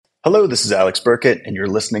Hello, this is Alex Burkett, and you're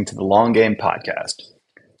listening to the Long Game Podcast.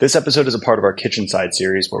 This episode is a part of our Kitchen Side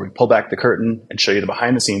series where we pull back the curtain and show you the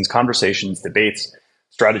behind-the-scenes conversations, debates,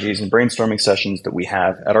 strategies, and brainstorming sessions that we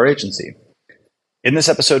have at our agency. In this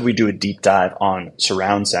episode, we do a deep dive on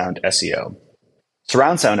surround sound SEO.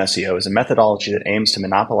 Surround sound SEO is a methodology that aims to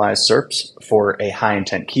monopolize SERPs for a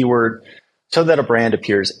high-intent keyword so that a brand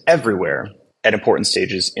appears everywhere at important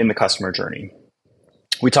stages in the customer journey.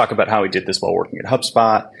 We talk about how we did this while working at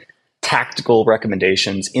HubSpot, tactical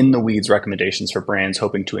recommendations, in the weeds recommendations for brands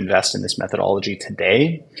hoping to invest in this methodology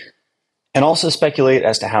today, and also speculate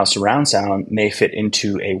as to how surround sound may fit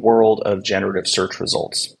into a world of generative search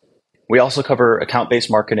results. We also cover account-based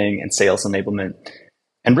marketing and sales enablement,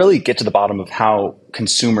 and really get to the bottom of how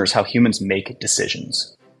humans make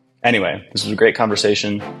decisions. Anyway, this was a great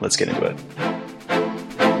conversation. Let's get into it.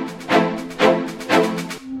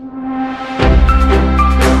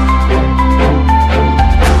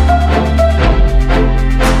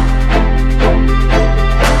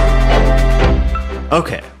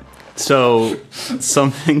 Okay, so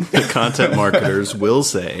something that content marketers will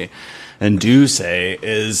say and do say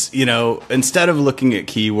is, instead of looking at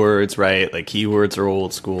keywords, right? Like keywords are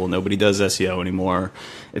old school. Nobody does SEO anymore.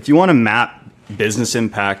 If you want to map business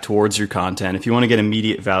impact towards your content, if you want to get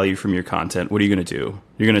immediate value from your content, what are you going to do?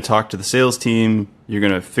 You're going to talk to the sales team. You're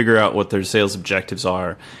going to figure out what their sales objectives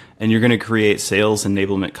are, and you're going to create sales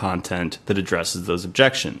enablement content that addresses those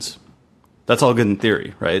objections. That's all good in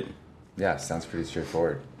theory, right? Yeah, sounds pretty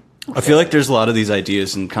straightforward. I feel like there's a lot of these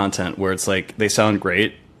ideas in content where it's like they sound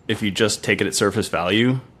great if you just take it at surface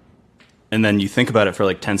value, and then you think about it for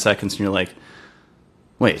like 10 seconds and you're like,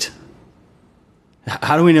 wait,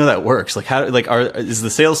 how do we know that works? Like, is the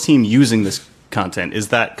sales team using this content? Is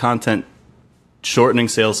that content shortening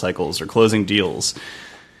sales cycles or closing deals?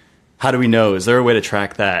 How do we know? Is there a way to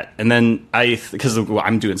track that? And then because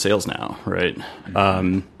I'm doing sales now, right?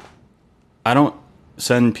 I don't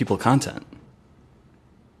send people content.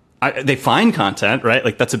 They find content, right?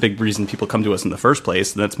 Like that's a big reason people come to us in the first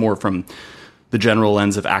place. And that's more from the general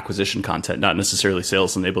lens of acquisition content, not necessarily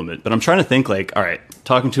sales enablement. But I'm trying to think like, all right,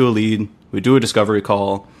 talking to a lead, we do a discovery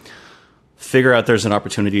call, figure out there's an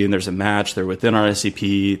opportunity and there's a match. They're within our SEP.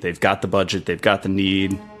 They've got the budget. They've got the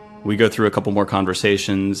need. We go through a couple more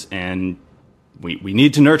conversations and we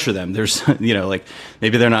need to nurture them. There's, like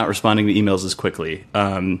maybe they're not responding to emails as quickly.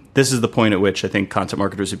 This is the point at which I think content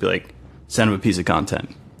marketers would be like, send them a piece of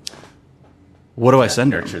content. What do I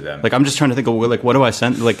send them? Like, I'm just trying to think of like, what do I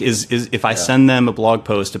send? Like, if I send them a blog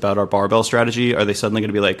post about our barbell strategy, are they suddenly going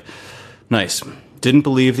to be like, nice, didn't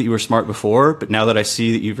believe that you were smart before, but now that I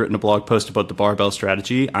see that you've written a blog post about the barbell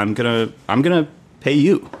strategy, I'm gonna pay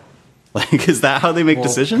you. Like, is that how they make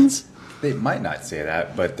decisions? They might not say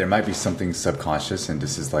that, but there might be something subconscious, and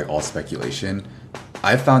this is like all speculation.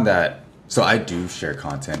 I found that, so I do share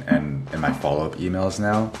content and in my follow-up emails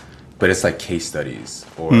now, but it's like case studies,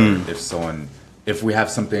 or if we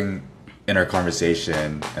have something in our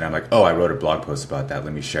conversation and I'm like, oh, I wrote a blog post about that,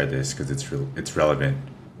 let me share this because it's relevant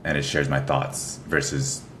and it shares my thoughts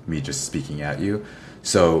versus me just speaking at you.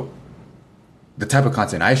 So the type of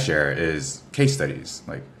content I share is case studies.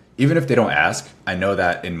 Like, even if they don't ask, I know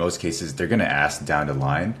that in most cases they're going to ask down the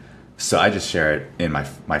line. So I just share it in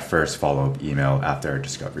my first follow-up email after our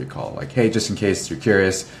discovery call. Like, hey, just in case you're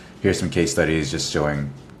curious, here's some case studies just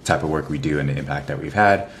showing the type of work we do and the impact that we've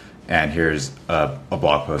had. And here's a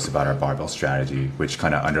blog post about our barbell strategy, which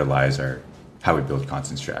kind of underlies how we build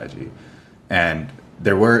content strategy. And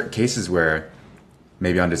there were cases where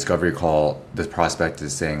maybe on discovery call, the prospect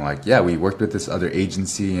is saying like, yeah, we worked with this other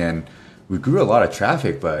agency and we grew a lot of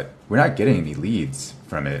traffic, but we're not getting any leads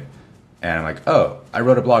from it. And I'm like, oh, I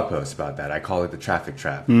wrote a blog post about that. I call it the traffic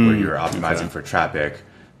trap, where you're optimizing for traffic,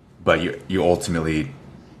 but you ultimately,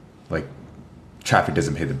 like, traffic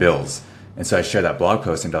doesn't pay the bills. And so I share that blog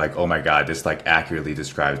post and they're like, oh my God, this like accurately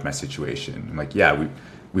describes my situation. I'm like, yeah,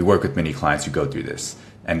 we work with many clients who go through this.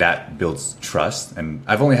 And that builds trust. And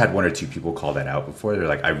I've only had one or two people call that out before. They're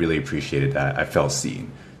like, I really appreciated that. I felt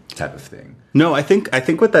seen, type of thing. No, I think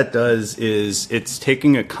what that does is it's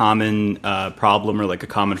taking a common problem or like a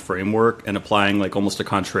common framework and applying like almost a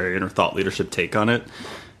contrarian or thought leadership take on it.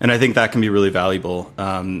 And I think that can be really valuable.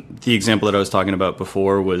 The example that I was talking about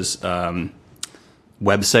before was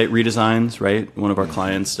website redesigns, right? One of our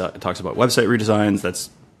clients talks about website redesigns.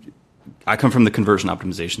 I come from the conversion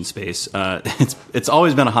optimization space. It's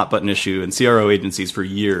always been a hot button issue, and CRO agencies for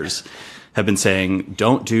years have been saying,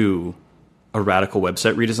 don't do a radical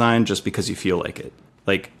website redesign just because you feel like it.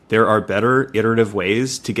 Like, there are better iterative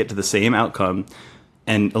ways to get to the same outcome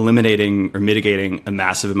and eliminating or mitigating a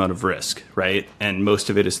massive amount of risk, right? And most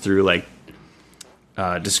of it is through like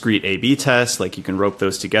discrete A/B tests. Like you can rope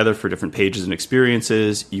those together for different pages and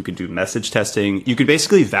experiences. You can do message testing. You can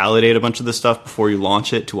basically validate a bunch of this stuff before you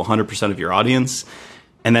launch it to 100% of your audience.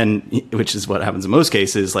 And then, which is what happens in most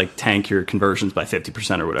cases, like tank your conversions by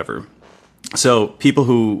 50% or whatever. So people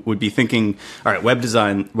who would be thinking, all right, web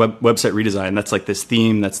design, website redesign, that's like this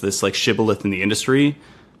theme, that's this like shibboleth in the industry.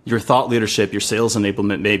 Your thought leadership, your sales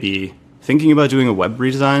enablement may be thinking about doing a web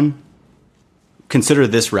redesign. Consider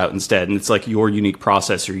this route instead. And it's like your unique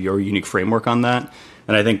process or your unique framework on that.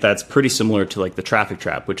 And I think that's pretty similar to like the traffic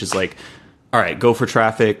trap, which is like, all right, go for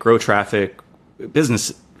traffic, grow traffic,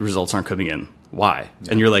 business results aren't coming in. Why?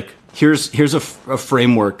 Yeah. And you're like, here's a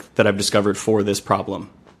framework that I've discovered for this problem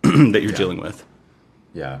that you're dealing with.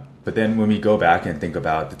 Yeah. But then when we go back and think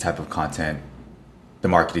about the type of content the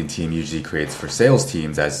marketing team usually creates for sales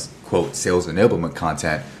teams as, quote, sales enablement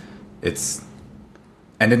content,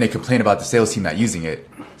 and then they complain about the sales team not using it.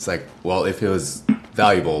 It's like, well, if it was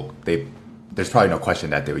valuable, there's probably no question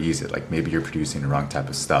that they would use it. Like maybe you're producing the wrong type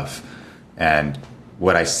of stuff. And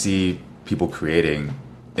what I see people creating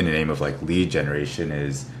in the name of like lead generation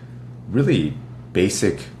is really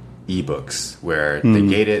basic ebooks where they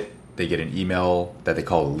gate it, they get an email that they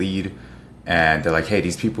call a lead, and they're like, hey,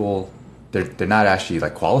 these people, they're not actually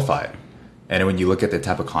like qualified. And when you look at the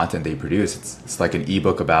type of content they produce, it's like an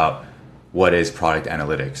ebook about what is product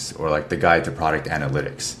analytics or like the guide to product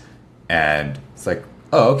analytics. And it's like,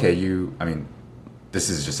 oh, okay, this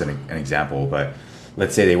is just an example, but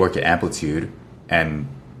let's say they work at Amplitude and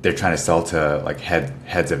they're trying to sell to like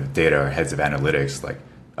heads of data or heads of analytics. Like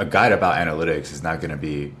a guide about analytics is not going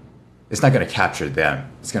to capture them.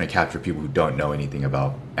 It's going to capture people who don't know anything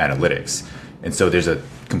about analytics. And so there's a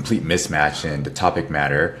complete mismatch in the topic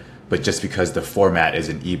matter, but just because the format is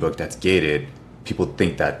an ebook that's gated, people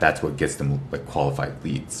think that that's what gets them like qualified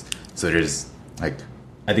leads. So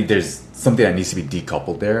I think there's something that needs to be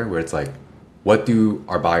decoupled there, where it's like, what do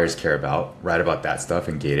our buyers care about? Write about that stuff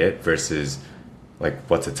and gate it versus like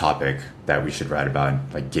what's a topic that we should write about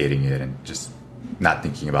and like gating it and just not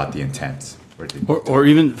thinking about the intent. Or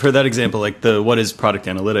even for that example, like what is product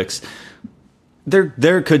analytics?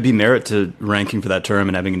 There could be merit to ranking for that term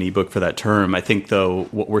and having an ebook for that term. I think though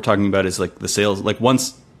what we're talking about is like the sales. Like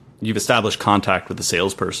once you've established contact with the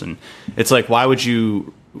salesperson, it's like why would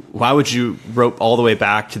you rope all the way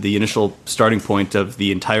back to the initial starting point of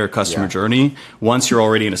the entire customer journey once you're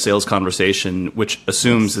already in a sales conversation, which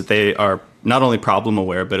assumes that they are not only problem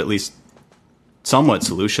aware but at least somewhat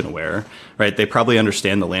solution aware, right? They probably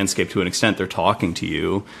understand the landscape to an extent. They're talking to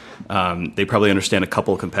you. They probably understand a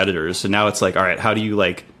couple of competitors. So now it's like, all right, how do you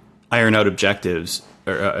like iron out objectives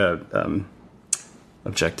or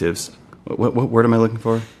objectives? What word am I looking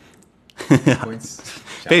for? Points.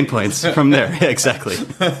 Pain points from there. Yeah, exactly.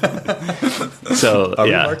 So are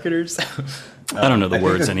we marketers? I don't know the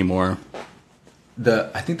words anymore.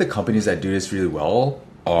 I think the companies that do this really well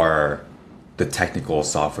are the technical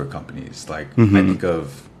software companies. Like I think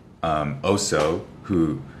of Oso,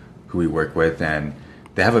 who we work with, and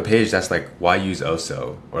they have a page that's like, why use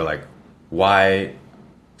Oso, or like why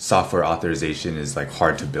software authorization is like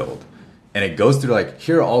hard to build. And it goes through like,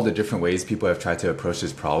 here are all the different ways people have tried to approach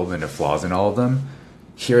this problem and the flaws in all of them.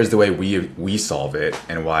 Here's the way we solve it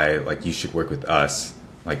and why like you should work with us.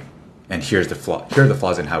 Like, and here are the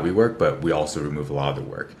flaws in how we work, but we also remove a lot of the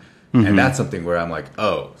work. And that's something where I'm like,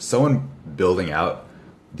 oh, someone building out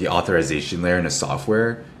the authorization layer in a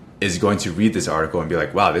software is going to read this article and be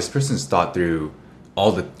like, wow, this person's thought through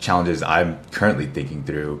all the challenges I'm currently thinking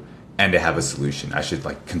through, and they have a solution. I should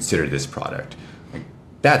like consider this product. Like,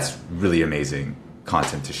 that's really amazing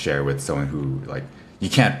content to share with someone who like you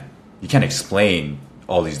can't explain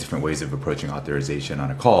all these different ways of approaching authorization on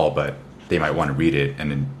a call, but they might want to read it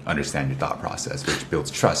and then understand your thought process, which builds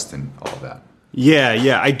trust and all of that.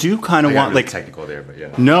 Yeah. I do kind of want really like technical there, but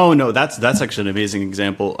yeah. No, that's actually an amazing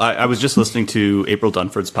example. I was just listening to April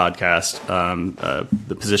Dunford's podcast,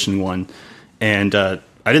 the positioning one, and I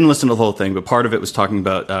didn't listen to the whole thing, but part of it was talking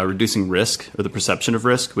about reducing risk or the perception of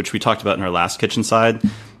risk, which we talked about in our last kitchen side.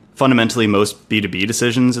 Fundamentally, most B2B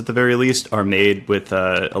decisions, at the very least, are made with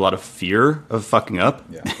a lot of fear of fucking up.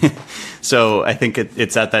 Yeah. So I think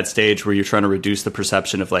it's at that stage where you're trying to reduce the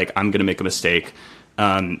perception of like, I'm going to make a mistake.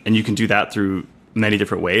 And you can do that through many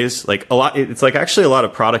different ways. Like it's like actually a lot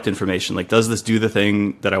of product information. Like, does this do the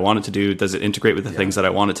thing that I want it to do? Does it integrate with the things that I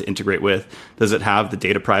want it to integrate with? Does it have the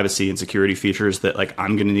data privacy and security features that like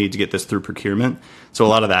I'm going to need to get this through procurement? So a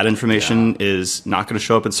lot of that information is not going to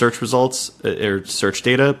show up in search results or search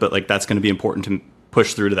data, but like that's going to be important to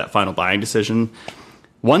push through to that final buying decision.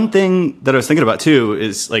 One thing that I was thinking about too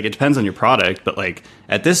is like, it depends on your product, but like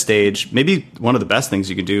at this stage, maybe one of the best things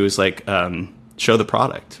you can do is like, show the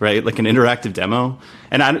product, right? Like an interactive demo.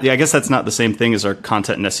 And I guess that's not the same thing as our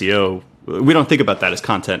content and SEO. We don't think about that as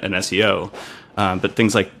content and SEO. But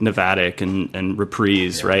things like Novatic and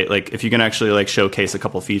Reprise, right? Like if you can actually like showcase a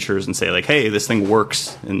couple features and say like, hey, this thing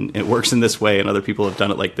works and it works in this way and other people have done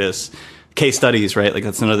it like this. Case studies, right? Like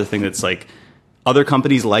that's another thing that's like other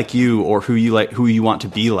companies like you or who you want to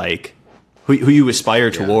be like, who you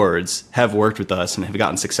aspire towards have worked with us and have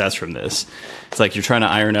gotten success from this. It's like you're trying to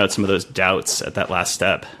iron out some of those doubts at that last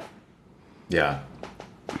step. Yeah.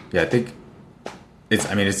 Yeah, I think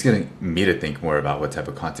it's getting me to think more about what type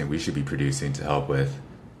of content we should be producing to help with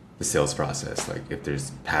the sales process. Like if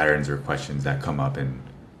there's patterns or questions that come up in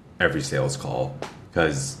every sales call.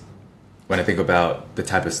 Because when I think about the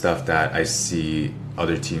type of stuff that I see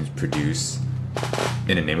other teams produce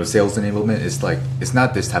in the name of sales enablement, it's like, it's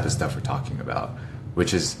not this type of stuff we're talking about,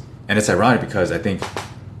 and it's ironic because I think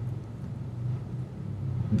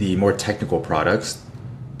the more technical products,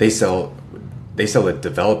 they sell to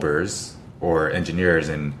developers or engineers,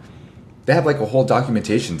 and they have like a whole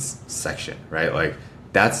documentation section, right? Like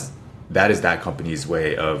that is that company's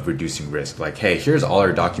way of reducing risk. Like, hey, here's all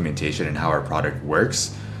our documentation and how our product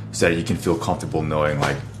works, so that you can feel comfortable knowing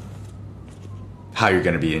like how you're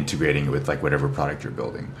going to be integrating it with like whatever product you're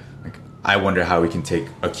building. Like, I wonder how we can take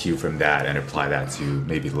a cue from that and apply that to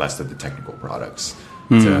maybe less of the technical products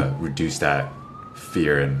to reduce that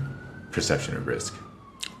fear and perception of risk.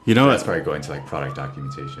 You know, that's probably going to like product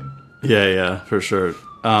documentation. Yeah, for sure.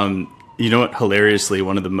 You know what? Hilariously,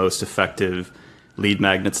 one of the most effective lead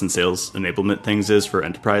magnets and sales enablement things is for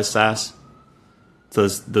enterprise SaaS.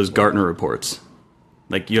 Those Gartner reports.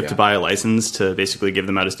 Like you have to buy a license to basically give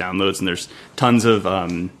them out as downloads, and there's tons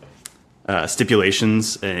of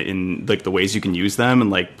stipulations in like the ways you can use them, and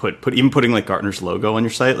like putting like Gartner's logo on your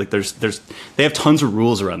site. Like they have tons of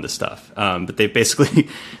rules around this stuff, but they basically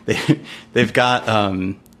they've got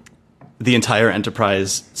the entire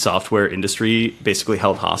enterprise software industry basically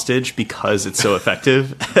held hostage because it's so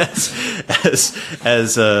effective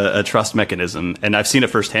as a trust mechanism, and I've seen it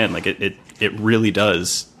firsthand. Like it really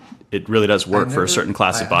does. It really does work for a certain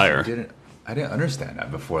class of buyer. I didn't understand that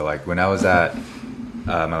before. Like when I was at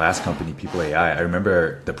my last company, People AI, I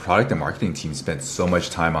remember the product and marketing team spent so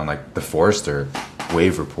much time on like the Forrester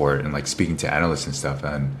Wave report and like speaking to analysts and stuff.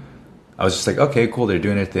 And I was just like, okay, cool, they're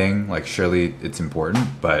doing their thing. Like surely it's important.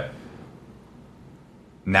 But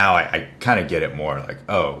now I kind of get it more. Like,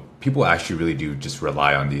 oh, people actually really do just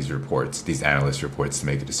rely on these reports, these analyst reports to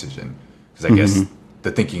make a decision. Because I guess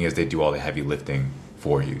the thinking is they do all the heavy lifting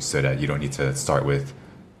for you, so that you don't need to start with,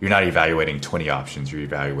 you're not evaluating 20 options, you're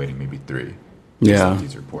evaluating maybe 3.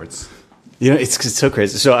 These reports. You know, it's so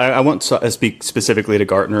crazy. So I won't speak specifically to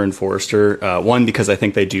Gartner and Forrester. One, because I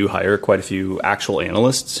think they do hire quite a few actual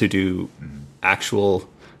analysts who do actual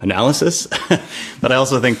analysis, but I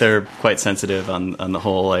also think they're quite sensitive on the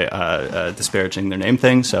whole disparaging their name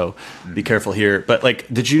thing. So be careful here. But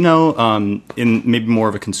like, did you know, in maybe more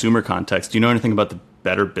of a consumer context, do you know anything about the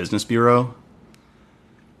Better Business Bureau?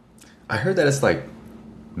 I heard that it's like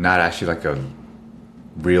not actually like a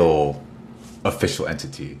real official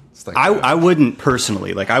entity. It's like I wouldn't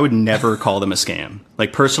personally, like I would never call them a scam.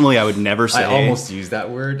 Like personally, I would never say. I almost use that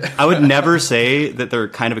word. I would never say that they're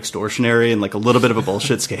kind of extortionary and like a little bit of a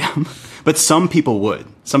bullshit scam. But some people would.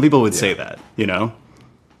 Some people would say that, you know.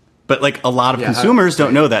 But like a lot of consumers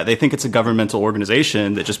don't know that. They think it's a governmental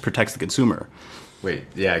organization that just protects the consumer. Wait,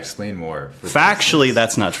 explain more. Factually,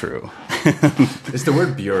 that's not true. It's the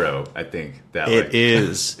word bureau, I think. It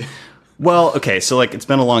is. Well, okay, so like it's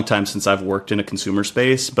been a long time since I've worked in a consumer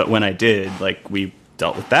space, but when I did, like we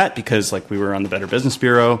dealt with that because like we were on the Better Business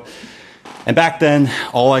Bureau. And back then,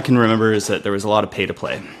 all I can remember is that there was a lot of pay to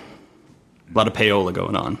play. A lot of payola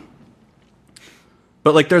going on.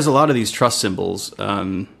 But like there's a lot of these trust symbols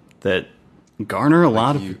that garner a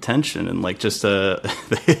lot of attention, and like just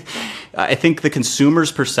I think the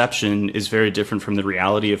consumer's perception is very different from the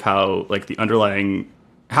reality of how like the underlying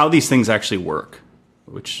how these things actually work,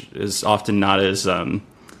 which is often not as not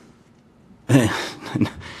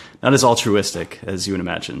as altruistic as you would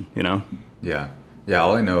imagine, you know? Yeah.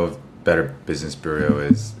 All I know of Better Business Bureau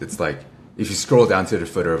is it's like if you scroll down to the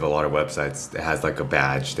footer of a lot of websites, it has like a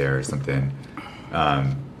badge there or something.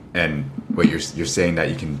 And what you're saying that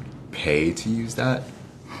you can pay to use that?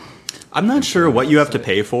 I'm not sure what you have to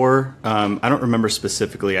pay for. I don't remember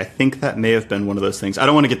specifically. I think that may have been one of those things. I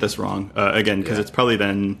don't want to get this wrong again because it's probably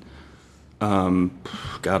been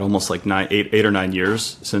almost like 8 or 9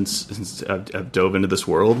 years since I've dove into this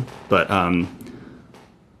world. But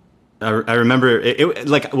I remember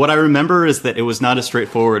like what I remember is that it was not as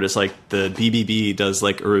straightforward as like the BBB does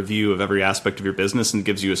like a review of every aspect of your business and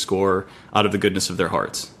gives you a score out of the goodness of their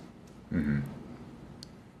hearts. Mm-hmm.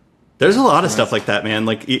 There's a lot of stuff like that, man.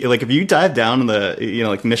 Like if you dive down in the,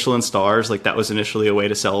 like Michelin stars, like that was initially a way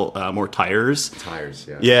to sell more tires. Tires,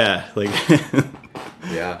 yeah. Yeah, like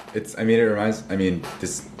yeah. This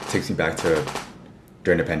takes me back to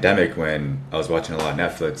during the pandemic when I was watching a lot of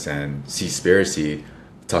Netflix, and Seaspiracy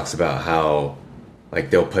talks about how like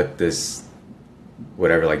they'll put this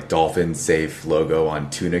whatever like dolphin safe logo on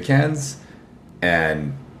tuna cans,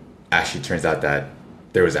 and actually turns out that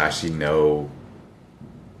there was actually no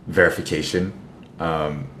verification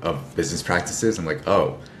of business practices. I'm like,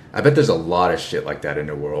 oh, I bet there's a lot of shit like that in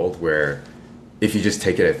the world where if you just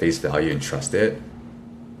take it at face value and trust it,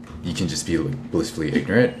 you can just be blissfully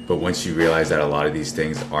ignorant. But once you realize that a lot of these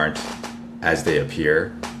things aren't as they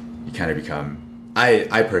appear, you kind of become,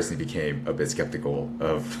 I personally became a bit skeptical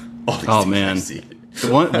of all these things man. I see.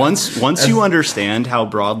 Once you understand how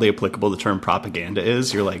broadly applicable the term propaganda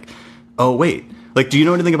is, you're like, oh wait, like, do you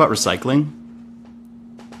know anything about recycling?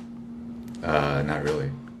 Not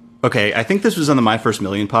really. Okay, I think this was on the My First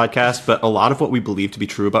Million podcast, but a lot of what we believe to be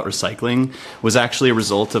true about recycling was actually a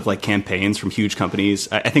result of like campaigns from huge companies.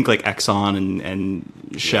 I think like Exxon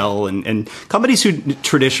and Shell and companies who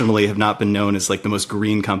traditionally have not been known as like the most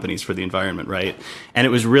green companies for the environment, right? And it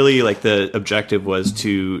was really like the objective was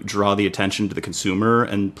to draw the attention to the consumer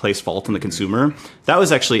and place fault on the consumer. That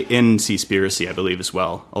was actually in Seaspiracy, I believe, as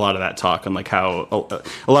well. A lot of that talk on like how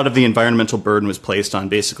a lot of the environmental burden was placed on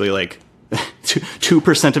basically like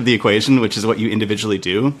 2% of the equation, which is what you individually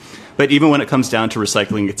do. But even when it comes down to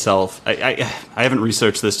recycling itself, I haven't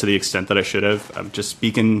researched this to the extent that I should have. I'm just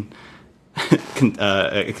speaking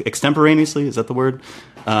extemporaneously, is that the word?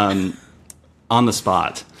 On the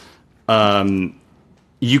spot.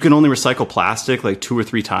 You can only recycle plastic like 2 or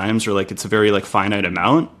 3 times, or like it's a very like finite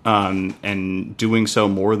amount. And doing so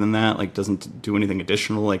more than that like doesn't do anything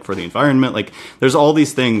additional like for the environment. Like there's all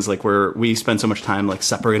these things like where we spend so much time like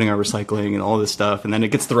separating our recycling and all this stuff, and then it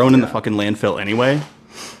gets thrown in the fucking landfill anyway.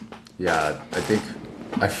 Yeah,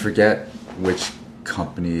 I forget which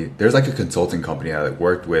company. There's like a consulting company that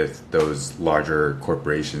worked with those larger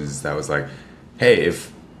corporations that was like, hey,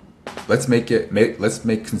 let's make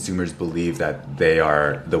consumers believe that they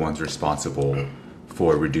are the ones responsible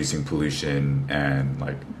for reducing pollution and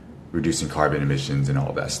like reducing carbon emissions and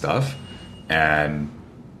all that stuff. And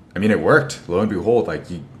I mean, it worked. Lo and behold, like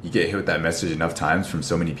you get hit with that message enough times from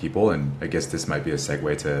so many people, and I guess this might be a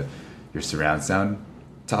segue to your surround sound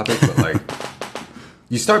topic, but like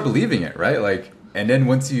you start believing it, right? Like, and then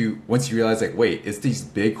once you realize like, wait, it's these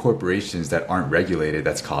big corporations that aren't regulated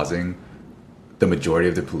that's causing the majority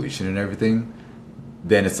of the pollution and everything,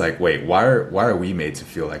 then it's like, wait, why are we made to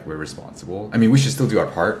feel like we're responsible? I mean, we should still do our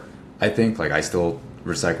part. I think like I still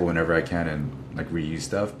recycle whenever I can and like reuse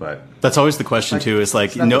stuff, but that's always the question too, is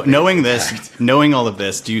like knowing all of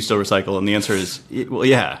this, do you still recycle? And the answer is, well,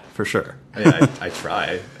 yeah, for sure. I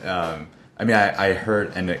try. I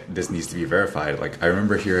heard, and this needs to be verified, like I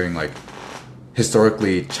remember hearing like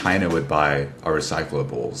historically China would buy our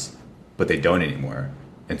recyclables, but they don't anymore.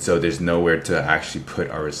 And so there's nowhere to actually put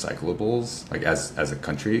our recyclables, like as a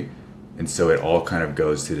country. And so it all kind of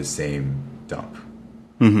goes to the same dump.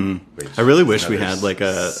 Mm-hmm. I really wish we had like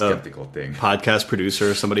a skeptical thing. Podcast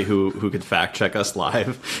producer, somebody who could fact check us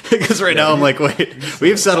live. Because right now I'm like, wait,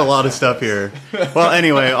 we've said a lot of stuff here. Well,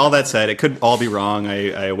 anyway, all that said, it could all be wrong.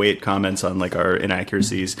 I await comments on like our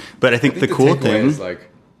inaccuracies. But I think the cool thing is like,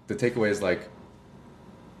 the takeaway is like,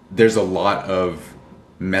 there's a lot of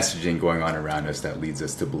messaging going on around us that leads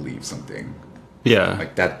us to believe something. Yeah,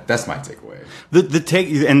 like that's my takeaway.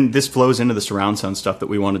 And this flows into the surround sound stuff that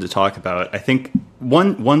we wanted to talk about. I think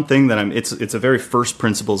one thing that it's a very first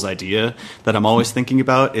principles idea that I'm always thinking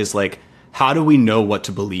about is like, how do we know what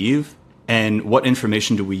to believe, and what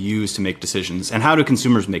information do we use to make decisions, and how do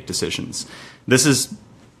consumers make decisions? This is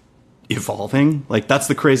evolving. Like that's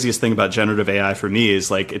the craziest thing about generative AI for me,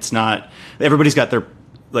 is like it's not, everybody's got their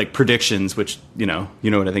like predictions, which you know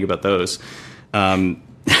what I think about those.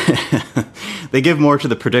 They give more to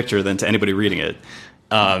the predictor than to anybody reading it.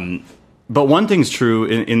 But one thing's true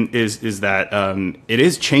is that it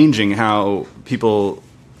is changing how people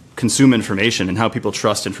consume information and how people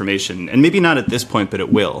trust information. And maybe not at this point, but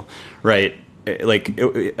it will, right? Like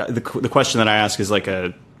the question that I ask is like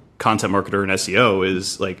a content marketer and SEO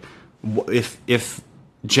is like, if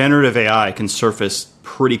generative AI can surface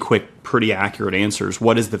pretty quick, pretty accurate answers,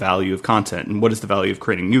 what is the value of content, and what is the value of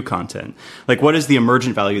creating new content? Like, what is the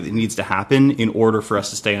emergent value that needs to happen in order for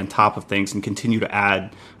us to stay on top of things and continue to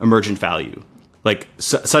add emergent value? like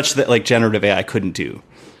such that like generative AI couldn't do,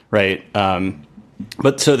 right?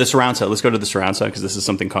 But so the surround sound, let's go to the surround sound because this is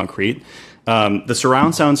something concrete. The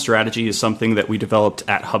surround sound strategy is something that we developed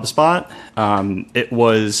at HubSpot.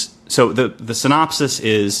 The synopsis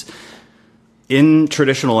is, in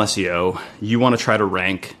traditional SEO, you want to try to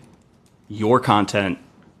rank your content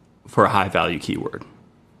for a high value keyword.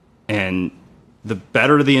 And the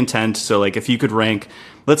better the intent, so like if you could rank,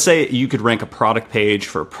 let's say you could rank a product page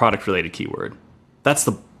for a product related keyword. That's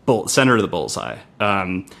the center of the bullseye.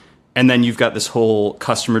 And then you've got this whole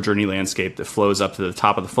customer journey landscape that flows up to the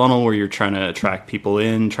top of the funnel where you're trying to attract people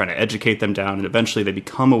in, trying to educate them down, and eventually they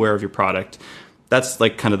become aware of your product. That's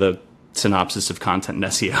like kind of the synopsis of content in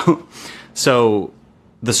SEO. So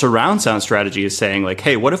the surround sound strategy is saying like,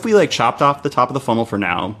 hey, what if we like chopped off the top of the funnel for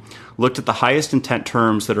now, looked at the highest intent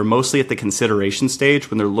terms that are mostly at the consideration stage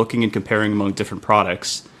when they're looking and comparing among different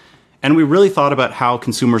products, and we really thought about how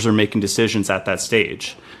consumers are making decisions at that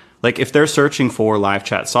stage. Like if they're searching for live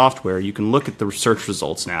chat software, you can look at the search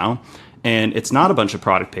results now, and it's not a bunch of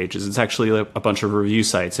product pages. It's actually a bunch of review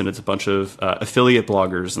sites, and it's a bunch of affiliate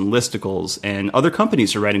bloggers and listicles, and other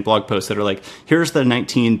companies are writing blog posts that are like, here's the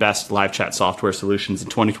 19 best live chat software solutions in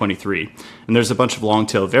 2023. And there's a bunch of long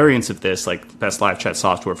tail variants of this, like best live chat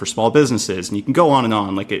software for small businesses. And you can go on and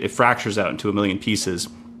on, like it fractures out into a million pieces.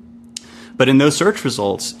 But in those search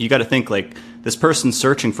results, you got to think like this person's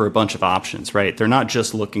searching for a bunch of options, right? They're not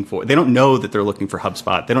just looking for, they don't know that they're looking for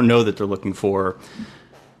HubSpot. They don't know that they're looking for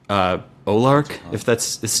Olark, if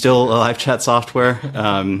that's still a live chat software.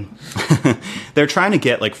 They're trying to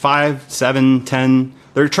get like 5, 7, 10.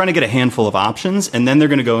 They're trying to get a handful of options, and then they're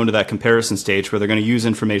going to go into that comparison stage where they're going to use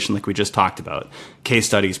information like we just talked about, case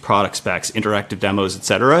studies, product specs, interactive demos,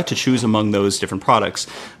 etc., to choose among those different products.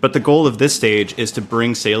 But the goal of this stage is to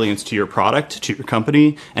bring salience to your product, to your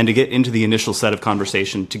company, and to get into the initial set of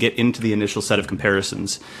conversation, to get into the initial set of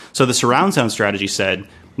comparisons. So the surround sound strategy said,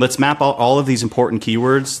 let's map out all of these important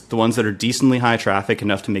keywords, the ones that are decently high traffic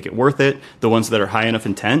enough to make it worth it, the ones that are high enough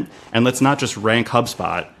intent, and let's not just rank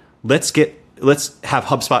HubSpot. Let's have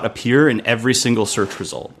HubSpot appear in every single search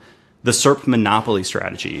result. The SERP monopoly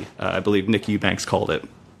strategy, I believe Nick Eubanks called it.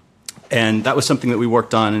 And that was something that we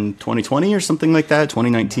worked on in 2020 or something like that,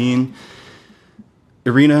 2019.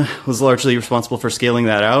 Arena was largely responsible for scaling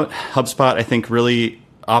that out. HubSpot, I think, really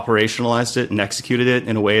operationalized it and executed it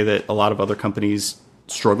in a way that a lot of other companies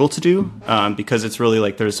struggle to do, because it's really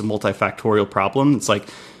like there's a multifactorial problem. It's like,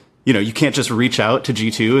 you know, you can't just reach out to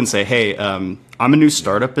G2 and say, hey, I'm a new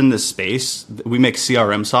startup in this space. We make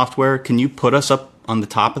CRM software. Can you put us up on the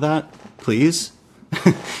top of that, please?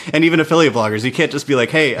 And even affiliate bloggers, you can't just be like,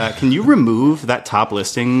 hey, can you remove that top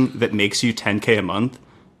listing that makes you 10K a month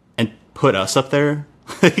and put us up there?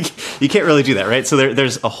 You can't really do that, right? So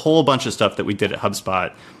there's a whole bunch of stuff that we did at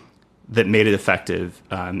HubSpot that made it effective.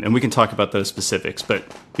 And we can talk about those specifics. But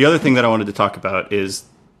the other thing that I wanted to talk about is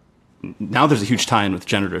now there's a huge tie-in with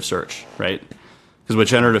generative search, right? Because what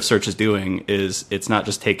generative search is doing is it's not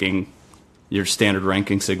just taking your standard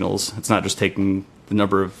ranking signals. It's not just taking the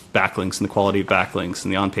number of backlinks and the quality of backlinks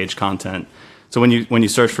and the on-page content. So when you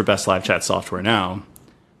search for best live chat software now,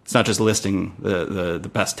 it's not just listing the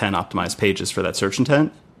best 10 optimized pages for that search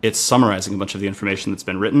intent. It's summarizing a bunch of the information that's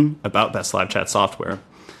been written about best live chat software.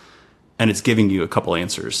 And it's giving you a couple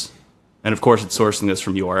answers. And of course, it's sourcing this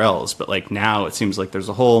from URLs, but like now it seems like there's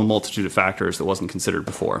a whole multitude of factors that wasn't considered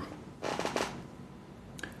before.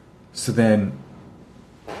 So then,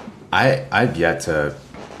 I've yet to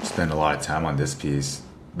spend a lot of time on this piece.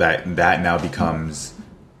 That now becomes,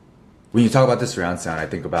 when you talk about this surround sound, I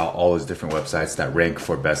think about all those different websites that rank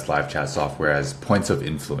for best live chat software as points of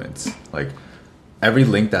influence. Like every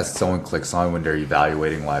link that someone clicks on when they're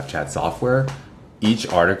evaluating live chat software, each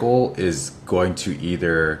article is going to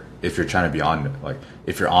either, if you're trying to be on, like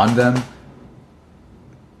if you're on them,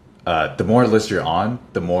 the more lists you're on,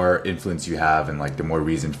 the more influence you have, and like the more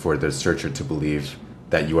reason for the searcher to believe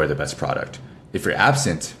that you are the best product. If you're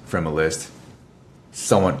absent from a list,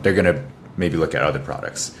 they're gonna maybe look at other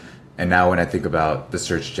products. And now when I think about the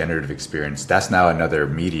search generative experience, that's now another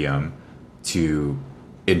medium to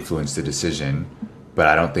influence the decision, but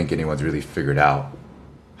I don't think anyone's really figured out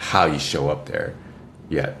how you show up there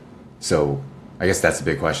yet. So I guess that's a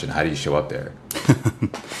big question. How do you show up there?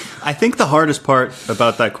 I think the hardest part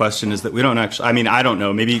about that question is that we don't actually, I mean, I don't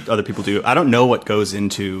know, maybe other people do. I don't know what goes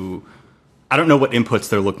into, I don't know what inputs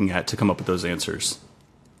they're looking at to come up with those answers.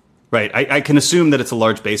 Right. I can assume that it's a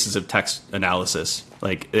large basis of text analysis.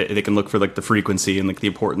 Like they can look for like the frequency and like the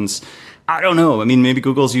importance. I don't know. I mean, maybe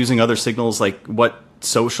Google's using other signals, like what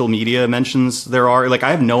social media mentions there are. Like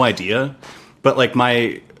I have no idea. But like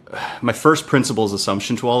my my first principles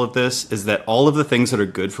assumption to all of this is that all of the things that are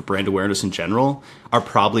good for brand awareness in general are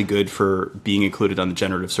probably good for being included on the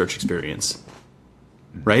generative search experience,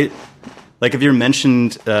 right? Like if you're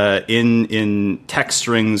mentioned in text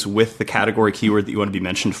strings with the category keyword that you want to be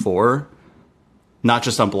mentioned for, not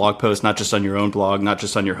just on blog posts, not just on your own blog, not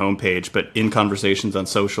just on your homepage, but in conversations on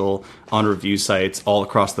social, on review sites, all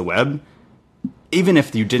across the web, even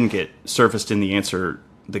if you didn't get surfaced in the answer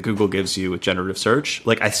that Google gives you with generative search,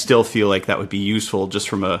 like I still feel like that would be useful just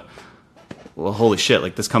from a, well, holy shit,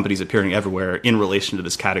 like this company's appearing everywhere in relation to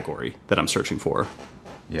this category that I'm searching for.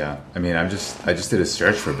 Yeah, I mean, I just did a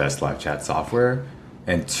search for best live chat software,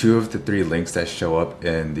 and 2 of the 3 links that show up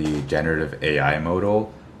in the generative AI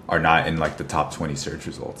modal are not in like the top 20 search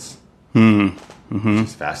results. Which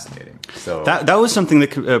is fascinating. So that was something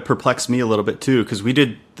that perplexed me a little bit too, because we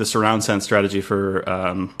did the surround sound strategy for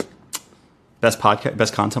best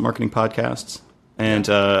content marketing podcasts, and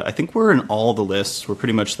I think we're in all the lists. We're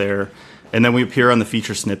pretty much there, and then we appear on the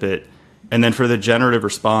feature snippet. And then for the generative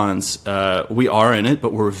response, we are in it,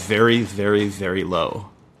 but we're very, very, very low.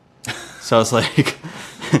 So I was like,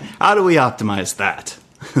 how do we optimize that?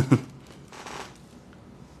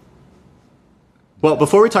 Well,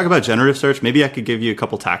 before we talk about generative search, maybe I could give you a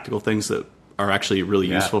couple tactical things that are actually really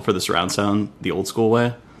useful for the surround sound, the old school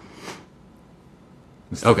way.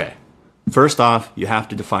 Okay. First off, you have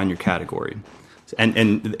to define your category. And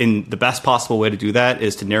the best possible way to do that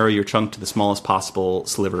is to narrow your chunk to the smallest possible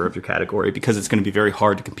sliver of your category, because it's going to be very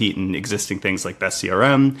hard to compete in existing things like best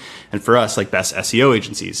CRM, and for us, like best SEO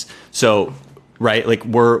agencies. So, right, like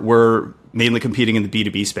we're mainly competing in the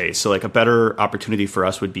B2B space. So like a better opportunity for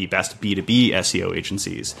us would be best B2B SEO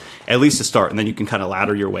agencies, at least to start. And then you can kind of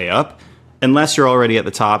ladder your way up. Unless you're already at the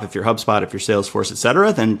top, if you're HubSpot, if you're Salesforce, et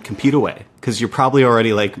cetera, then compete away, because you're probably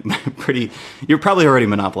already like you're probably already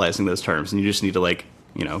monopolizing those terms, and you just need to like,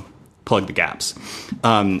 plug the gaps.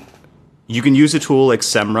 You can use a tool like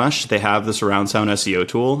SEMrush. They have the surround sound SEO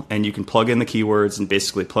tool, and you can plug in the keywords and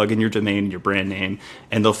basically plug in your domain and your brand name,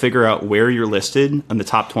 and they'll figure out where you're listed on the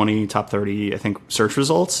top 20, top 30, I think, search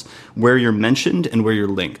results, where you're mentioned and where you're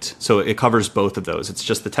linked. So it covers both of those. It's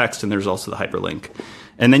just the text, and there's also the hyperlink.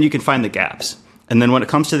 And then you can find the gaps. And then when it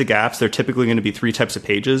comes to the gaps, they're typically going to be 3 types of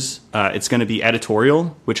pages. It's going to be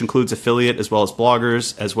editorial, which includes affiliate as well as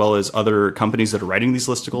bloggers, as well as other companies that are writing these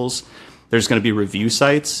listicles. There's going to be review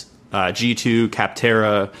sites, G2,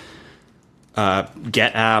 Capterra,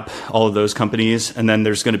 GetApp, all of those companies. And then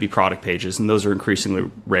there's going to be product pages, and those are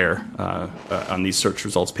increasingly rare on these search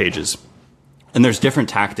results pages. And there's different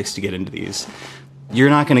tactics to get into these. You're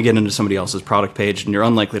not going to get into somebody else's product page, and you're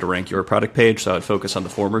unlikely to rank your product page, so I'd focus on the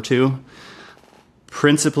former 2.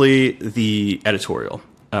 Principally the editorial,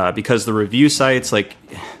 because the review sites, like,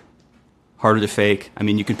 harder to fake. I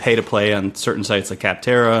mean, you could pay to play on certain sites like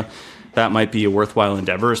Capterra. That might be a worthwhile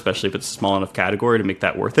endeavor, especially if it's a small enough category to make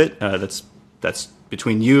that worth it. That's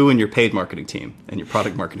between you and your paid marketing team and your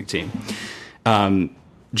product marketing team.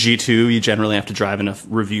 G2, you generally have to drive enough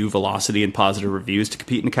review velocity and positive reviews to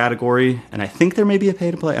compete in a category. And I think there may be a pay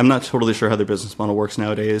to play. I'm not totally sure how their business model works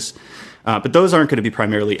nowadays. But those aren't going to be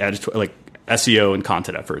primarily like SEO and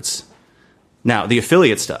content efforts. Now, the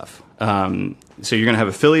affiliate stuff. So you're going to have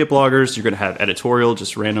affiliate bloggers. You're going to have editorial,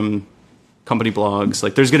 just random company blogs.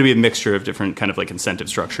 Like there's going to be a mixture of different kind of like incentive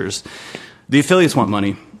structures. The affiliates want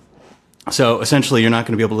money. So essentially, you're not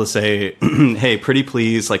going to be able to say, hey, pretty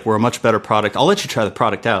please, like we're a much better product. I'll let you try the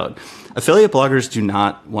product out. Affiliate bloggers do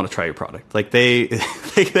not want to try your product. Like they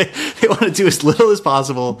want to do as little as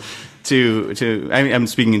possible to I mean, I'm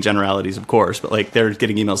speaking in generalities, of course, but like they're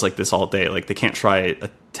getting emails like this all day. Like they can't try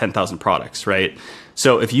 10,000 products, right?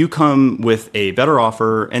 So if you come with a better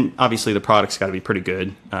offer, and obviously the product's got to be pretty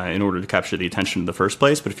good in order to capture the attention in the first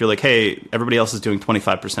place. But if you're like, hey, everybody else is doing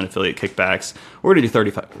 25% affiliate kickbacks, we're going to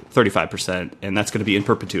do 35%, and that's going to be in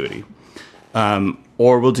perpetuity.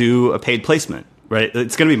 Or we'll do a paid placement, right?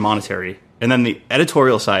 It's going to be monetary. And then the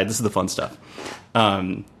editorial side, this is the fun stuff.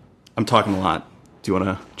 I'm talking a lot. Do you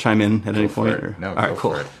want to chime in at any point? Or? No, all right,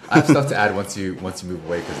 cool. I have stuff to add once you move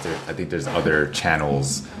away, because I think there's other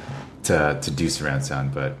channels to do surround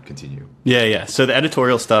sound, but continue. Yeah. So the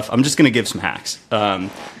editorial stuff, I'm just going to give some hacks.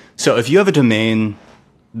 So if you have a domain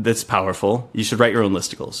that's powerful, you should write your own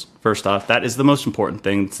listicles. First off, that is the most important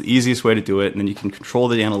thing. It's the easiest way to do it, and then you can control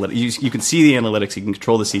the analytics. You can see the analytics. You can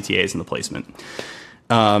control the CTAs and the placement.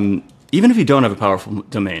 Even if you don't have a powerful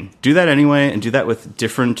domain, do that anyway, and do that with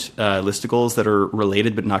different listicles that are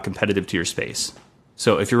related but not competitive to your space.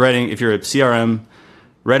 So if you're a CRM,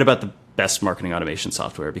 write about the best marketing automation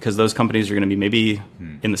software, because those companies are going to be maybe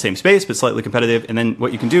in the same space but slightly competitive. And then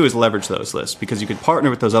what you can do is leverage those lists, because you could partner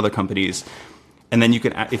with those other companies And then you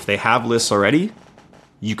can, if they have lists already,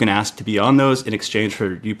 you can ask to be on those in exchange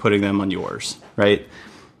for you putting them on yours, right?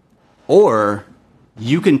 Or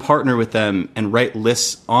you can partner with them and write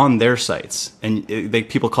lists on their sites. And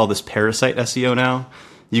people call this parasite SEO now.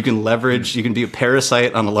 You can leverage, you can be a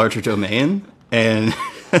parasite on a larger domain. And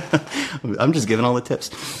I'm just giving all the tips.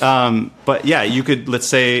 But yeah, you could, let's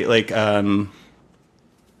say, like,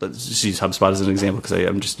 let's just use HubSpot as an example because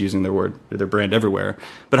I'm just using their brand everywhere.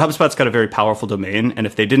 But HubSpot's got a very powerful domain. And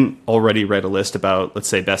if they didn't already write a list about, let's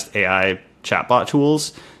say, best AI chatbot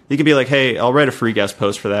tools, you could be like, hey, I'll write a free guest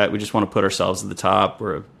post for that. We just want to put ourselves at the top.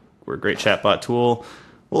 We're a great chatbot tool.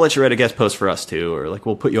 We'll let you write a guest post for us too. Or like,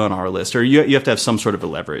 we'll put you on our list. Or you have to have some sort of a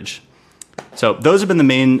leverage. So those have been the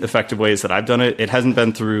main effective ways that I've done it. It hasn't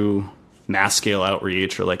been through mass scale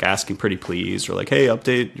outreach or like asking pretty please or like, hey,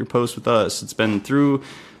 update your post with us. It's been through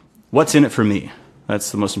what's in it for me.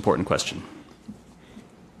 That's the most important question.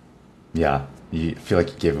 Yeah, you feel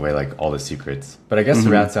like you gave away like all the secrets. But I guess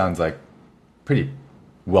Surround sounds like pretty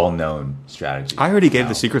well-known strategy. I already gave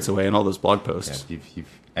the secrets away in all those blog posts.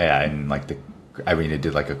 Yeah, and like Irina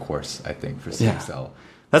did like a course, I think, for CXL. Yeah.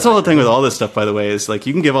 That's the whole thing with all this stuff, by the way, is like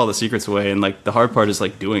you can give all the secrets away, and like the hard part is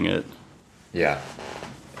like doing it. Yeah,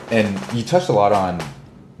 and you touched a lot on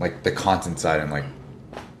like the content side and like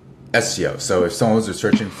SEO. So if someone was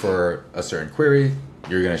searching for a certain query,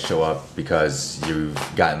 you're going to show up because you've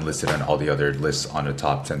gotten listed on all the other lists on the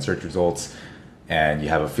top 10 search results, and you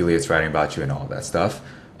have affiliates writing about you and all that stuff.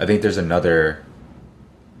 I think there's another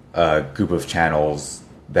group of channels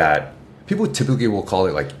that people typically will call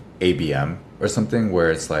it like ABM or something,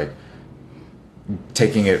 where it's like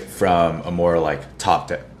taking it from a more like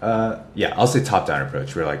I'll say top down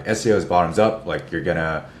approach, where like SEO is bottoms up. Like you're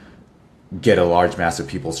gonna get a large mass of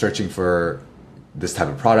people searching for this type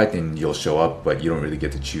of product, and you'll show up, but you don't really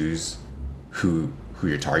get to choose who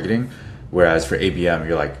you're targeting. Whereas for ABM,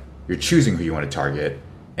 you're choosing who you want to target,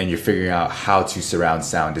 and you're figuring out how to surround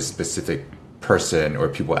sound a specific person or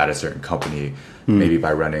people at a certain company, maybe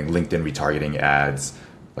by running LinkedIn retargeting ads,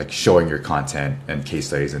 like showing your content and case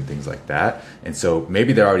studies and things like that. And so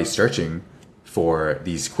maybe they're already searching for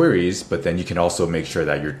these queries, but then you can also make sure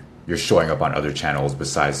that you're showing up on other channels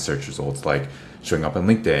besides search results, like showing up on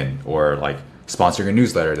LinkedIn or like sponsoring a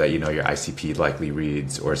newsletter that your ICP likely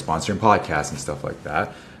reads, or sponsoring podcasts and stuff like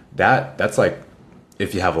that. That's like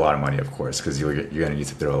if you have a lot of money, of course, because you're going to need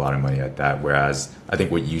to throw a lot of money at that. Whereas I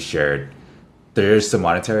think what you shared, there is some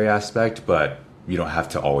monetary aspect, but you don't have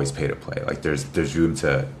to always pay to play. Like there's room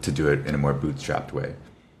to do it in a more bootstrapped way.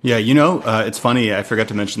 Yeah, it's funny, I forgot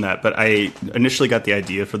to mention that, but I initially got the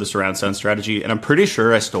idea for the surround sound strategy, and I'm pretty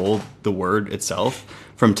sure I stole the word itself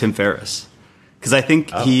from Tim Ferriss. Because I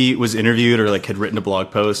think he was interviewed or like had written a blog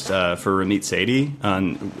post for Ramit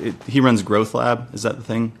Sethi. He runs Growth Lab. Is that the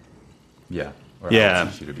thing? Yeah. Or yeah. I'll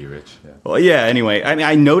teach you to be rich. Yeah. Well, yeah. Anyway, I mean,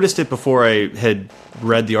 I noticed it before I had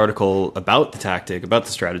read the article about the tactic, about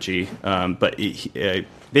the strategy. But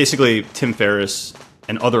basically, Tim Ferriss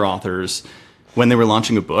and other authors, when they were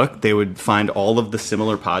launching a book, they would find all of the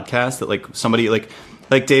similar podcasts that like somebody like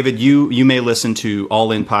David, you may listen to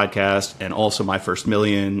All In Podcast and also My First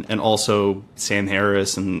Million and also Sam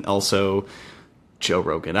Harris and also Joe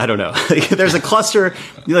Rogan. I don't know. There's a cluster.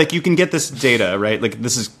 Like you can get this data, right? Like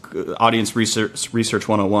this is audience research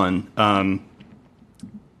 101.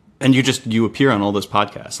 And you appear on all those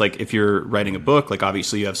podcasts. Like if you're writing a book, like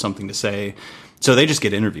obviously you have something to say. So they just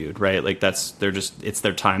get interviewed, right? Like it's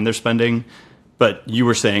their time they're spending. But you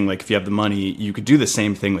were saying, like, if you have the money, you could do the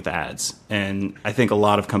same thing with ads. And I think a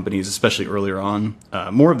lot of companies, especially earlier on,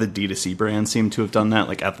 more of the D2C brands seem to have done that,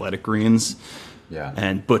 like Athletic Greens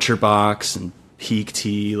and Butcher Box and Peak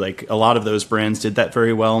Tea. Like, a lot of those brands did that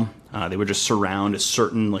very well. They would just surround a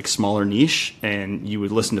certain, like, smaller niche, and you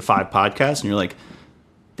would listen to 5 podcasts, and you're like,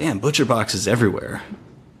 damn, Butcher Box is everywhere.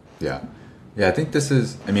 Yeah. Yeah, I think this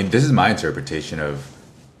is my interpretation of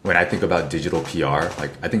when I think about digital PR. Like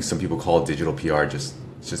I think some people call digital PR just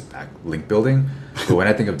link building, but when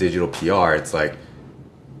I think of digital PR, it's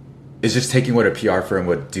just taking what a PR firm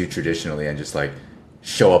would do traditionally and just like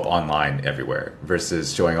show up online everywhere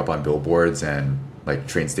versus showing up on billboards and like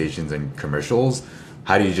train stations and commercials.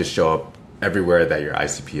 How do you just show up everywhere that your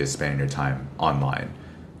ICP is spending their time online?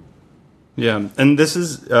 Yeah, and this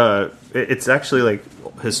is it's actually like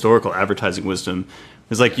historical advertising wisdom.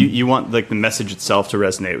 It's like you want like the message itself to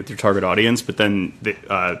resonate with your target audience, but then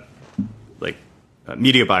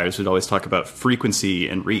media buyers would always talk about frequency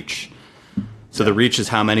and reach. So the reach is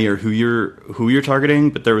how many or who you're targeting,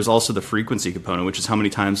 but there was also the frequency component, which is how many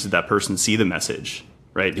times did that person see the message,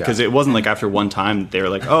 right? Because it wasn't like after one time they were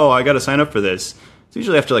like, oh, I got to sign up for this. It's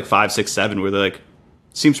usually after like 5, 6, 7 where they're like,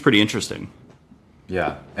 seems pretty interesting.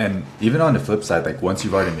 Yeah, and even on the flip side, like once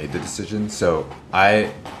you've already made the decision, so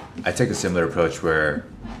I take a similar approach where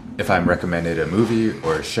if I'm recommended a movie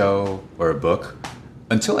or a show or a book,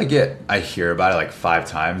 until I hear about it like 5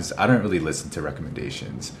 times, I don't really listen to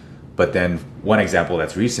recommendations. But then one example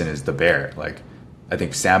that's recent is The Bear. Like I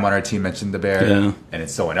think Sam on our team mentioned The Bear, Yeah. and then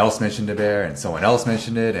someone else mentioned The Bear, and someone else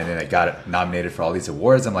mentioned it, and then it got nominated for all these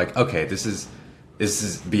awards. I'm like, okay, this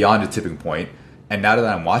is beyond a tipping point. And now that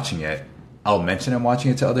I'm watching it, I'll mention I'm watching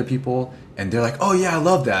it to other people, and they're like, "Oh yeah, I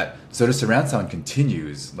love that." So the surround sound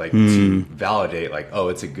continues, like to validate, like, "Oh,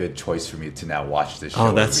 it's a good choice for me to now watch this show."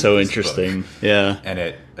 Oh, that's so interesting. Yeah. And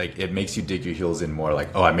it makes you dig your heels in more, like,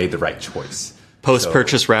 "Oh, I made the right choice."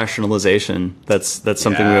 Post-purchase rationalization. That's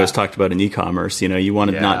something we always talked about in e-commerce. You know, you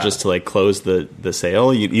wanted not just to like close the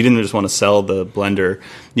sale. You didn't just want to sell the blender.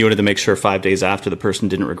 You wanted to make sure 5 days after the person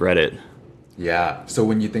didn't regret it. Yeah. So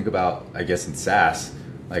when you think about, I guess in SaaS,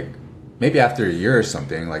 like maybe after a year or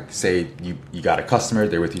something, like say you got a customer,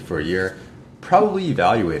 they're with you for a year, probably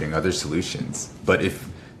evaluating other solutions. But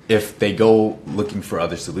if they go looking for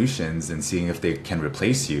other solutions and seeing if they can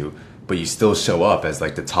replace you, but you still show up as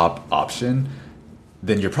like the top option,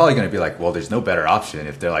 then you're probably going to be like, well, there's no better option.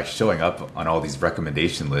 If they're like showing up on all these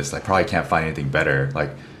recommendation lists, I probably can't find anything better.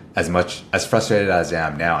 Like as frustrated as I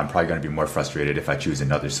am now, I'm probably going to be more frustrated if I choose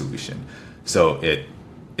another solution. So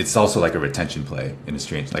it's also like a retention play in a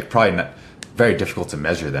strange, like probably not very difficult to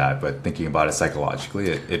measure that, but thinking about it psychologically,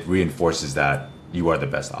 it reinforces that you are the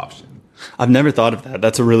best option. I've never thought of that.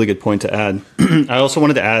 That's a really good point to add. I also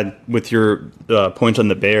wanted to add with your point on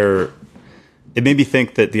the Bear, it made me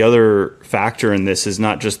think that the other factor in this is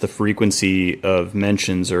not just the frequency of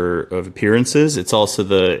mentions or of appearances, it's also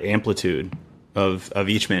the amplitude of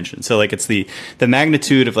each mention. So like it's the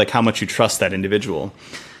magnitude of like how much you trust that individual.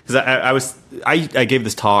 Because I gave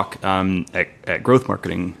this talk at growth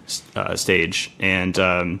marketing stage, and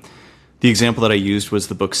the example that I used was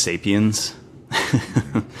the book *Sapiens*,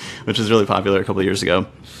 which was really popular a couple of years ago.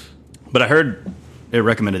 But I heard it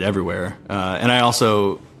recommended everywhere, and I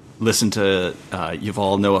also listened to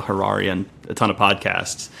Yuval Noah Harari on a ton of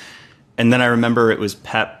podcasts. And then I remember it was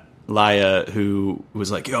Pep Laya who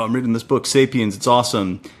was like, "Yo, I'm reading this book *Sapiens*. It's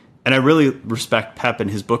awesome." And I really respect Pep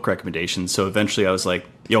and his book recommendations. So eventually I was like,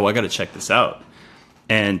 yo, I got to check this out.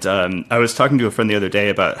 And I was talking to a friend the other day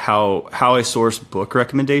about how I source book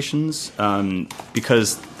recommendations,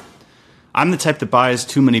 because I'm the type that buys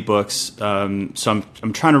too many books. So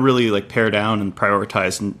I'm trying to really like pare down and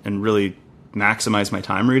prioritize and really maximize my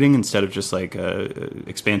time reading instead of just like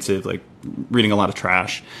expansive, like reading a lot of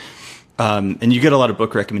trash. And you get a lot of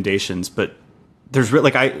book recommendations, but there's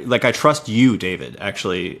I trust you, David,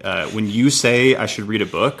 actually. When you say I should read a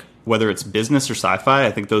book, whether it's business or sci-fi,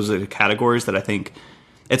 I think those are the categories that I think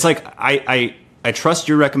it's like I trust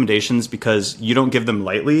your recommendations because you don't give them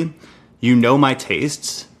lightly. You know my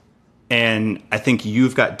tastes, and I think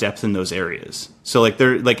you've got depth in those areas. So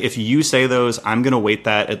like if you say those, I'm gonna weight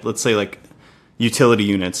that at, let's say, like utility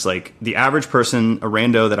units. Like the average person, a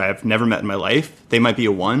rando that I've never met in my life, they might be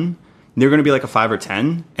a 1. They're going to be like a 5 or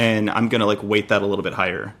 10, and I'm going to like weight that a little bit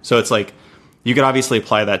higher. So it's like you could obviously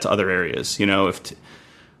apply that to other areas. You know, if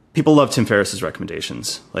people love Tim Ferriss's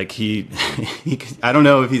recommendations, like he I don't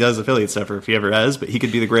know if he does affiliate stuff or if he ever has, but he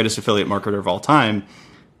could be the greatest affiliate marketer of all time.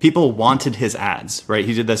 People wanted his ads, right?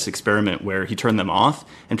 He did this experiment where he turned them off,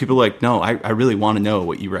 and people were like, no, I really want to know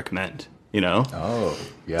what you recommend. You know? Oh,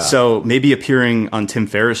 yeah. So maybe appearing on Tim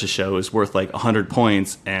Ferriss's show is worth like 100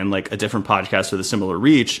 points, and like a different podcast with a similar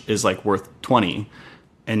reach is like worth 20.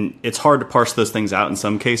 And it's hard to parse those things out in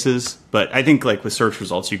some cases, but I think like with search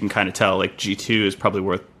results, you can kind of tell like G2 is probably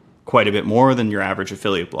worth quite a bit more than your average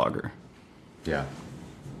affiliate blogger. Yeah.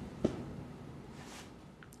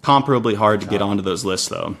 Comparably hard to get onto those lists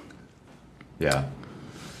though. Yeah.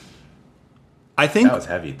 I think that was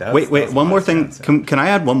heavy. Wait, one more thing. Can I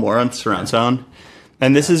add one more on surround sound?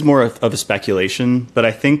 And this is more of a speculation, but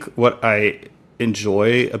I think what I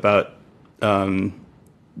enjoy about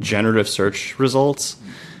generative search results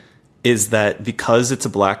is that because it's a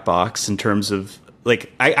black box in terms of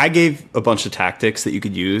like I gave a bunch of tactics that you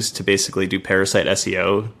could use to basically do parasite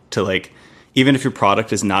SEO to like even if your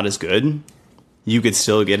product is not as good, you could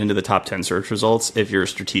still get into the top 10 search results if you're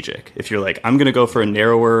strategic. If you're like, I'm going to go for a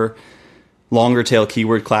narrower, longer tail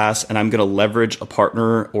keyword class, and I'm going to leverage a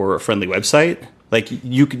partner or a friendly website, like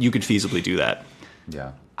you could feasibly do that.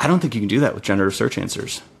 Yeah. I don't think you can do that with generative search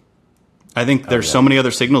answers. I think there's so many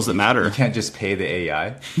other signals that matter. You can't just pay the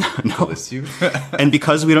AI to list you. And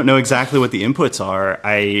because we don't know exactly what the inputs are,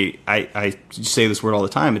 I say this word all the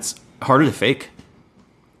time. It's harder to fake,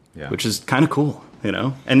 which is kind of cool. you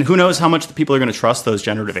know? And who knows how much the people are going to trust those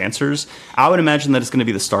generative answers. I would imagine that it's going to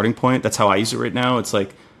be the starting point. That's how I use it right now. It's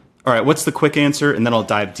like, all right, what's the quick answer? And then I'll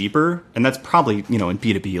dive deeper. And that's probably, you know, in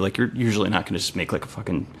B2B, like you're usually not going to just make like a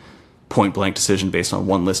fucking point blank decision based on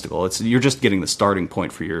one listicle. You're just getting the starting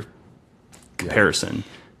point for your comparison. Yeah.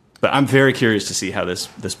 But I'm very curious to see how this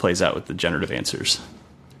plays out with the generative answers.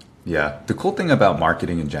 Yeah. The cool thing about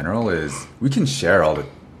marketing in general is we can share all the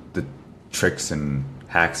tricks and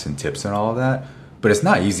hacks and tips and all of that, but it's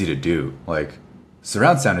not easy to do. Like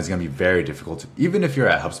surround sound is going to be very difficult. Even if you're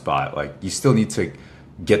at HubSpot, like you still need to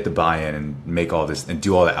get the buy-in and make all this and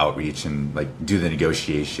do all the outreach and like do the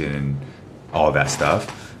negotiation and all of that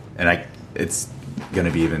stuff. And it's going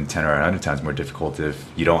to be even 10 or 100 times more difficult if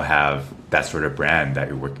you don't have that sort of brand that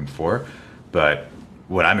you're working for. But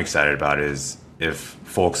what I'm excited about is if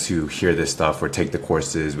folks who hear this stuff or take the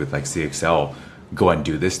courses with like CXL go and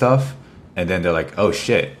do this stuff, and then they're like, oh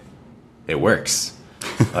shit, it works.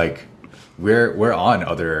 Like we're on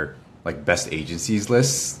other like best agencies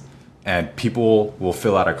lists, and people will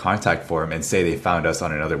fill out a contact form and say they found us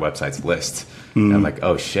on another website's list. And I'm like,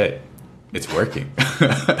 oh shit, it's working.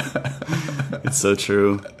 It's so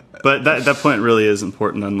true. But that point really is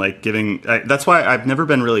important on like giving. That's why I've never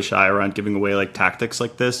been really shy around giving away like tactics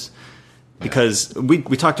like this, because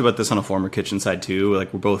we talked about this on a former kitchen side too.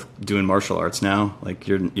 Like we're both doing martial arts now. Like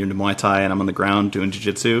you're into Muay Thai and I'm on the ground doing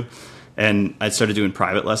jiu-jitsu, and I started doing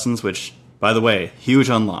private lessons, which by the way, huge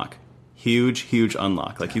unlock. Huge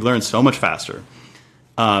unlock. Like you learn so much faster.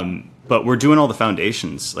 But we're doing all the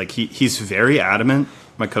foundations. Like he's very adamant.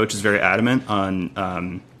 My coach is very adamant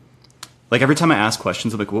on, like every time I ask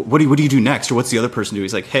questions, I'm like, what do you do next? Or what's the other person do?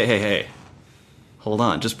 He's like, hey, hold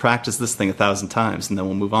on. Just practice this thing 1,000 times and then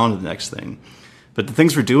we'll move on to the next thing. But the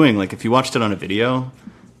things we're doing, like if you watched it on a video,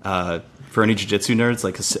 for any jiu-jitsu nerds,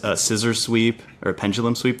 like a scissor sweep or a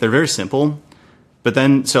pendulum sweep, they're very simple. But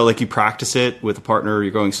then, so like you practice it with a partner,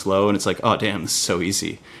 you're going slow, and it's like, oh damn, this is so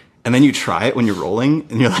easy. And then you try it when you're rolling,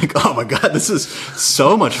 and you're like, oh my god, this is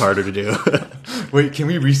so much harder to do. Wait, can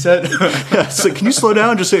we reset? Yeah, so can you slow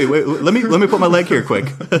down? Just say, wait, let me put my leg here quick.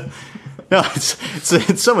 No,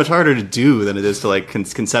 it's so much harder to do than it is to like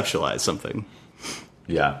conceptualize something.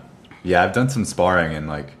 Yeah, I've done some sparring, and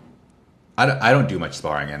like, I don't do much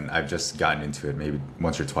sparring, and I've just gotten into it maybe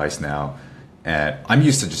once or twice now, and I'm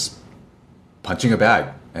used to just punching a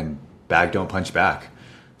bag, and bag don't punch back.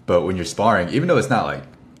 But when you're sparring, even though it's not like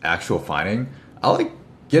actual fighting, I'll like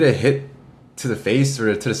get a hit to the face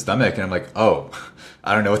or to the stomach, and I'm like, oh,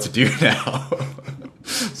 I don't know what to do now.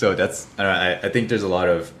 So that's, I think there's a lot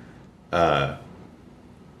of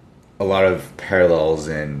parallels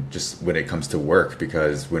in just when it comes to work,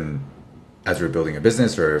 because as we're building a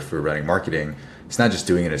business or if we're running marketing, it's not just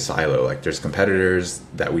doing it in a silo. Like there's competitors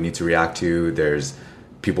that we need to react to. There's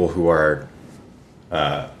people who are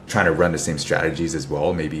trying to run the same strategies as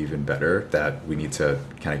well, maybe even better, that we need to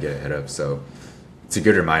kind of get ahead of. So it's a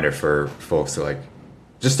good reminder for folks to like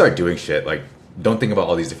just start doing shit. Like don't think about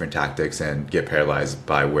all these different tactics and get paralyzed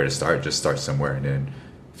by where to start. Just start somewhere and then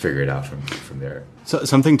figure it out from there. So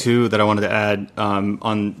something too that I wanted to add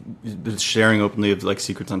on the sharing openly of like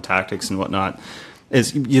secrets on tactics and whatnot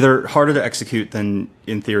is either harder to execute than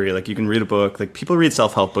in theory. Like you can read a book, like people read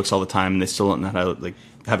self-help books all the time and they still don't know how to like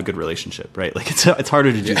have a good relationship, right? Like it's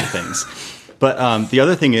harder to do the things. But the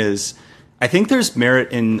other thing is, I think there's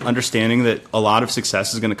merit in understanding that a lot of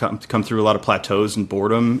success is going to come through a lot of plateaus and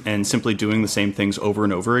boredom and simply doing the same things over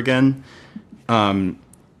and over again.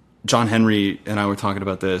 John Henry and I were talking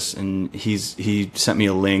about this, and he sent me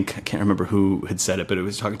a link. I can't remember who had said it, but it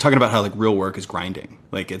was talking about how like real work is grinding.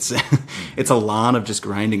 Like it's it's a lot of just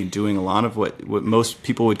grinding and doing a lot of what most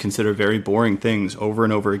people would consider very boring things over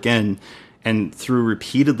and over again. And through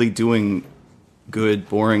repeatedly doing good,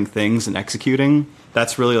 boring things and executing,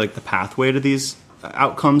 that's really like the pathway to these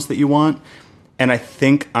outcomes that you want. And I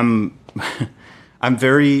think I'm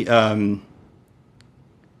very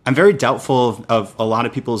doubtful of a lot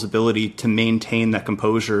of people's ability to maintain that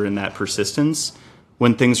composure and that persistence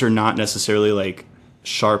when things are not necessarily like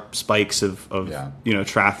sharp spikes of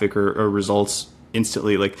traffic or results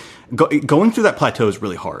instantly. Like going through that plateau is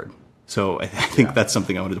really hard. So I think that's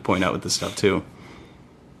something I wanted to point out with this stuff too.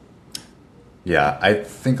 Yeah, I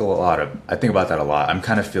think about that a lot. I'm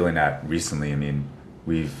kind of feeling that recently. I mean,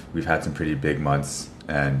 we've had some pretty big months,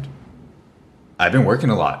 and I've been working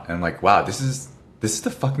a lot. And I'm like, wow, this is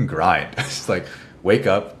the fucking grind. It's like wake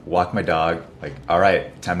up, walk my dog, like, all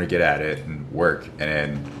right, time to get at it and work, and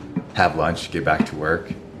then have lunch, get back to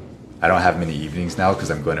work. I don't have many evenings now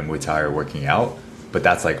because I'm going to Muay Thai or working out, but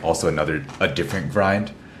that's like also a different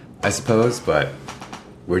grind, I suppose. But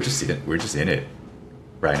we're just in it.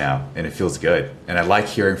 right now, and it feels good. And I like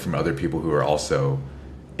hearing from other people who are also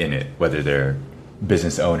in it, whether they're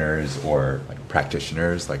business owners or like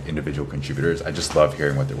practitioners, like individual contributors. I just love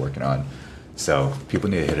hearing what they're working on. So people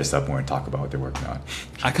need to hit us up more and talk about what they're working on.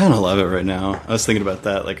 I kind of love it right now. I was thinking about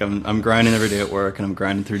that. Like I'm grinding every day at work, and I'm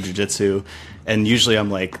grinding through jiu-jitsu. And usually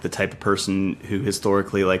I'm like the type of person who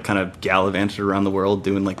historically like kind of gallivanted around the world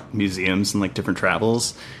doing like museums and like different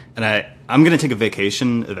travels. And I'm going to take a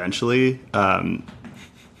vacation eventually.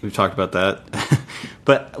 We've talked about that.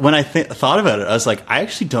 But when I thought about it, I was like, I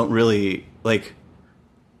actually don't really like,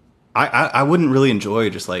 I wouldn't really enjoy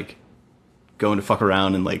just like going to fuck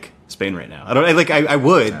around in like Spain right now. I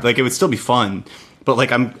would, like, it would still be fun, but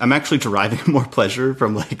like I'm actually deriving more pleasure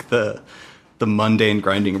from like the mundane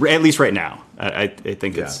grinding, at least right now. I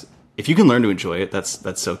think it's, if you can learn to enjoy it,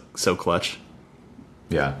 that's so clutch.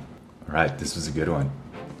 Yeah. All right. This was a good one.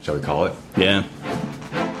 Shall we call it? Yeah.